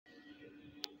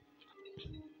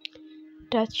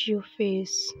touch your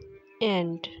face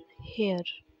and hair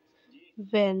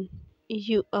when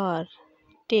you are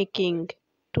taking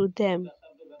to them.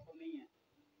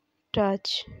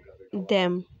 Touch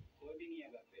them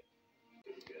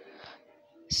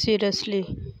seriously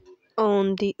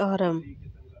on the arm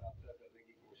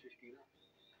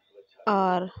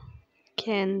or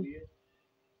can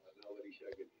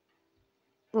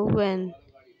when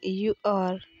you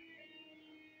are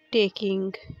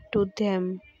taking to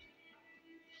them.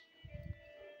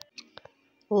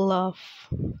 Laugh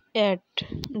at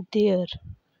their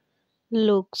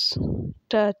looks,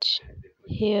 touch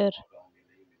hair,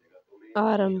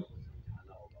 arm,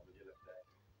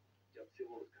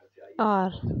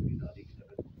 or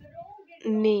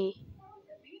knee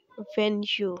when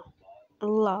you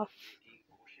laugh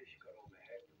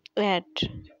at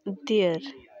their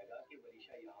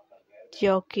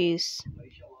jokes.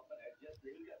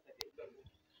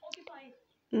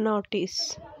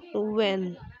 Notice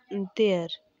when their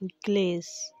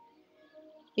glaze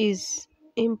is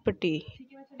empty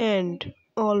and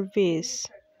always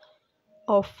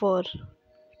offer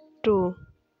to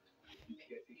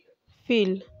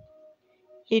fill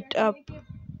it up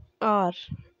or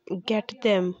get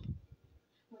them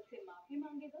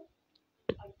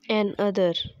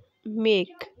another.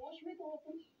 Make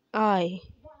eye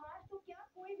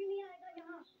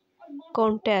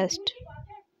contact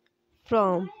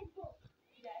from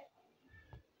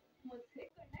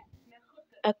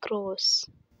across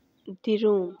the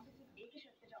room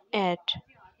at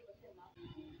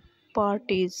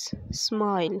parties.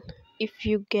 Smile if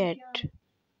you get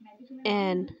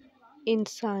an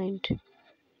inside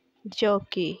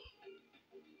jockey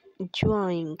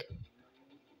joining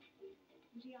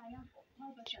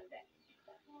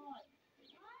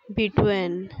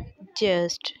between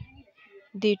just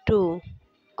the two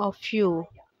of you.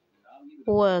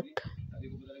 Work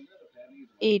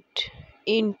it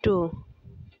into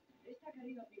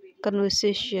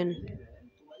conversation.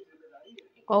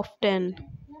 Often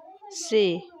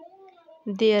say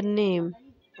their name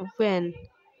when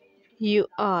you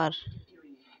are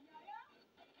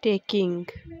taking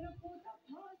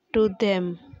to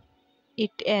them.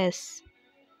 It is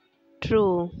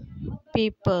true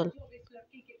people.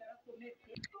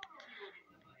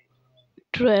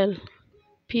 12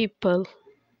 people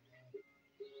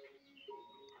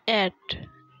at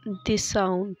the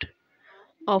sound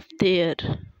of their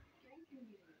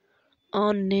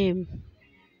own name,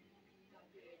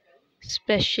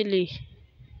 especially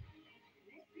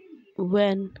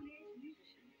when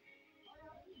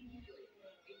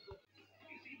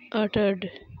uttered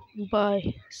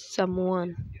by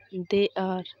someone they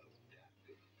are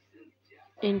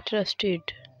interested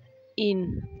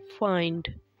in.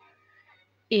 Find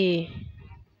a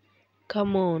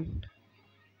common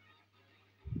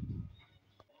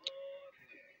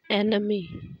enemy,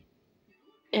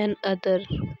 another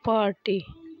party,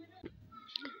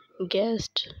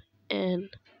 guest, and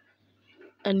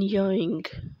annoying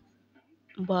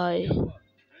by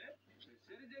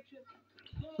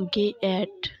gay at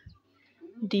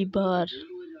the bar,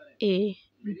 a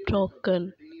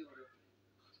broken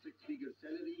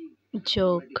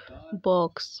joke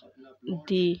box,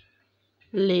 the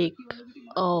lack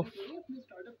of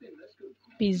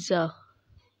pizza.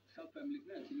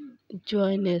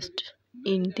 Joinest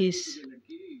in this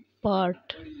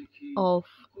part of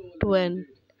when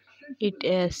it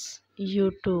is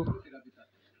you two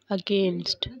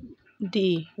against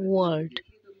the world.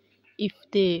 If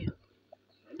they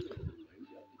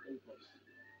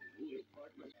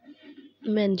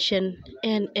mention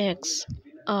an ex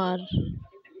or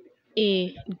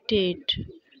a date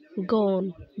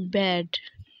gone bad,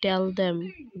 tell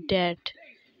them that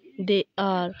they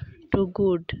are too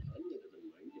good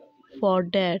for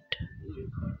that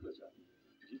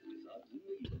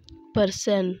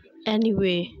person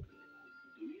anyway.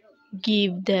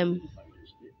 Give them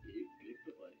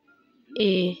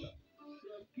a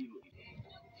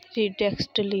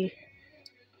pretextly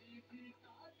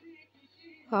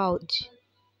ouch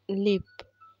lip.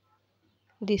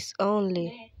 This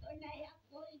only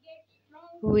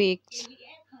works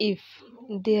if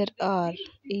there are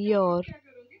your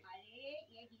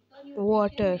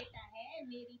water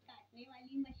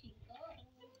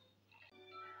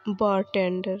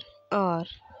bartender or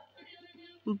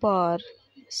bar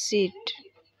seat.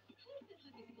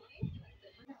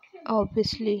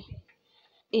 Obviously,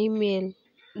 email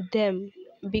them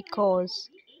because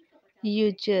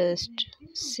you just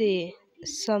say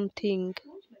something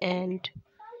and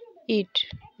it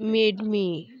made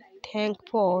me think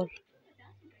for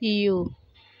you.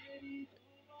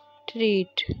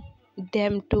 Treat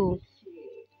them to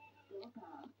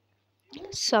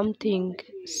something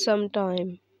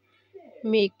sometime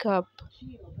make up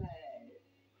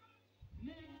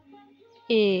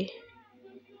a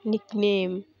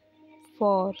nickname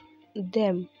for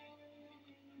them.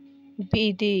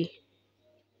 Be the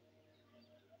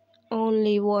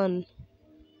only one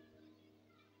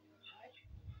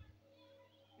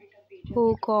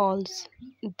who calls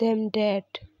them that.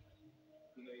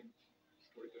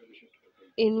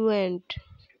 Invent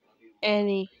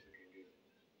any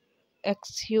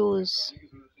excuse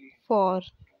for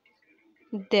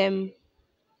them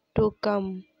to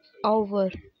come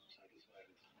over.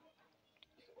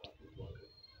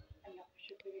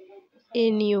 A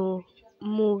new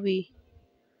movie,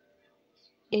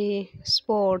 a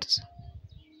sports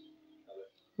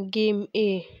game,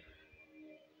 a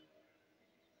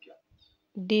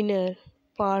dinner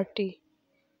party,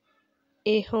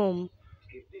 a home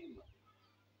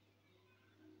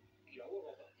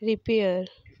repair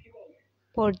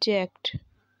project.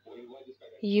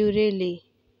 You really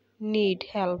need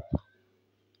help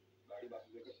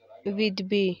with.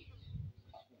 Be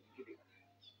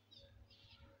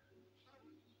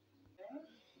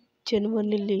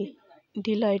genuinely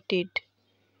delighted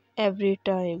every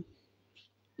time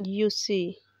you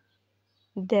see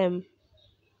them.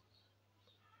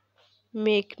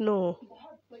 Make no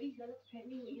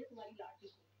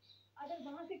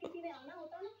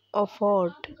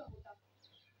effort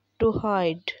to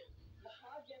hide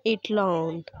it.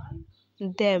 Loan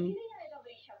them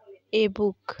a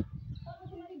book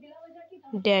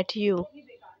that you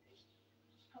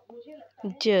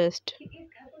just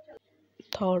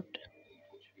thought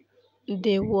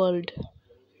they would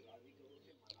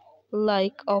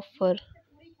like. Offer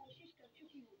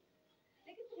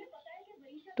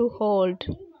to hold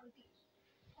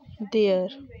their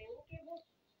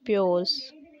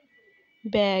purse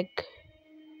bag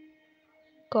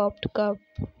cupped cup.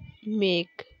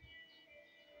 Make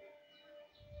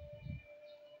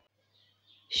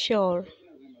sure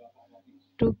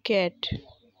to get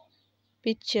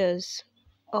pictures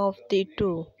of the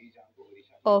two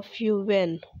of you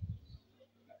when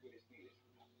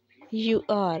you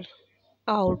are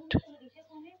out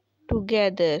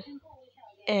together,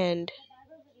 and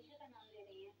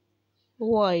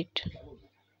write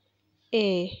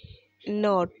a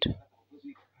note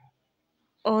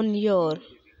on your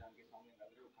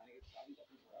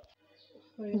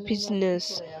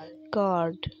business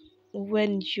card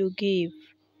when you give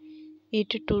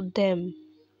it to them,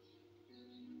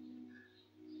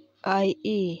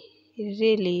 i.e.,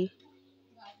 really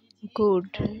good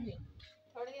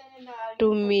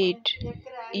to meet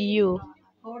you.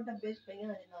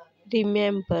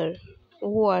 Remember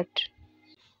what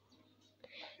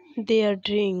their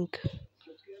drink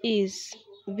is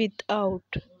without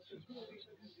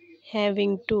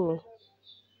having to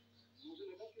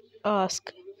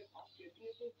ask.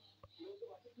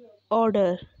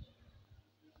 Order